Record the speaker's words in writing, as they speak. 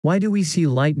Why do we see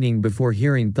lightning before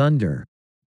hearing thunder?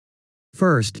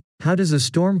 First, how does a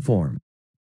storm form?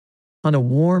 On a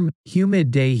warm, humid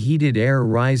day, heated air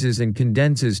rises and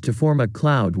condenses to form a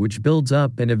cloud which builds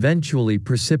up and eventually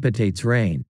precipitates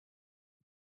rain.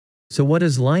 So what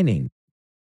is lightning?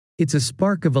 It's a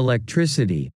spark of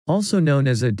electricity, also known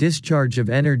as a discharge of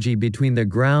energy between the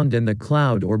ground and the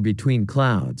cloud or between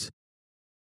clouds.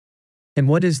 And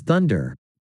what is thunder?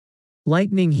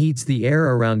 Lightning heats the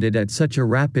air around it at such a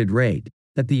rapid rate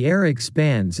that the air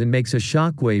expands and makes a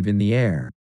shockwave in the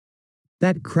air.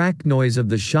 That crack noise of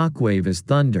the shockwave is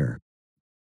thunder.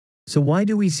 So why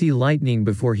do we see lightning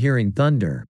before hearing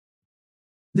thunder?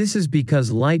 This is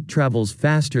because light travels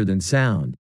faster than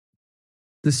sound.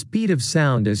 The speed of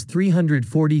sound is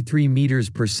 343 meters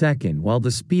per second while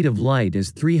the speed of light is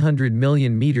 300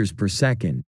 million meters per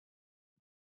second.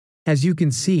 As you can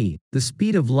see, the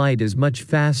speed of light is much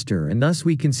faster and thus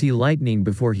we can see lightning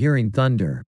before hearing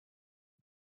thunder.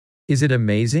 Is it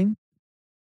amazing?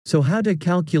 So how to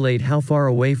calculate how far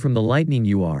away from the lightning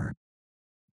you are?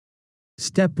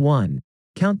 Step 1.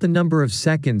 Count the number of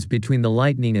seconds between the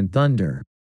lightning and thunder.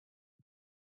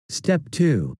 Step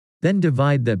 2. Then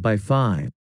divide that by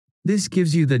 5. This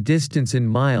gives you the distance in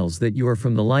miles that you are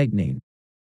from the lightning.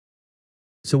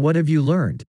 So what have you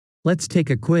learned? Let's take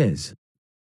a quiz.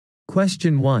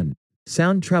 Question 1.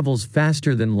 Sound travels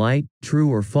faster than light, true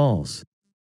or false?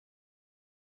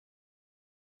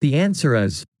 The answer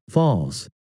is false.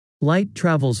 Light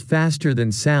travels faster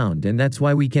than sound and that's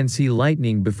why we can see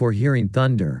lightning before hearing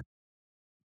thunder.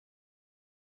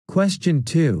 Question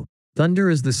 2. Thunder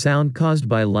is the sound caused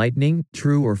by lightning,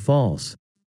 true or false?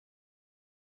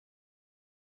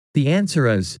 The answer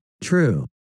is true.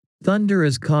 Thunder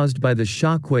is caused by the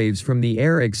shock waves from the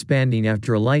air expanding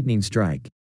after a lightning strike.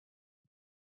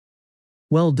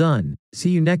 Well done.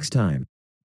 See you next time.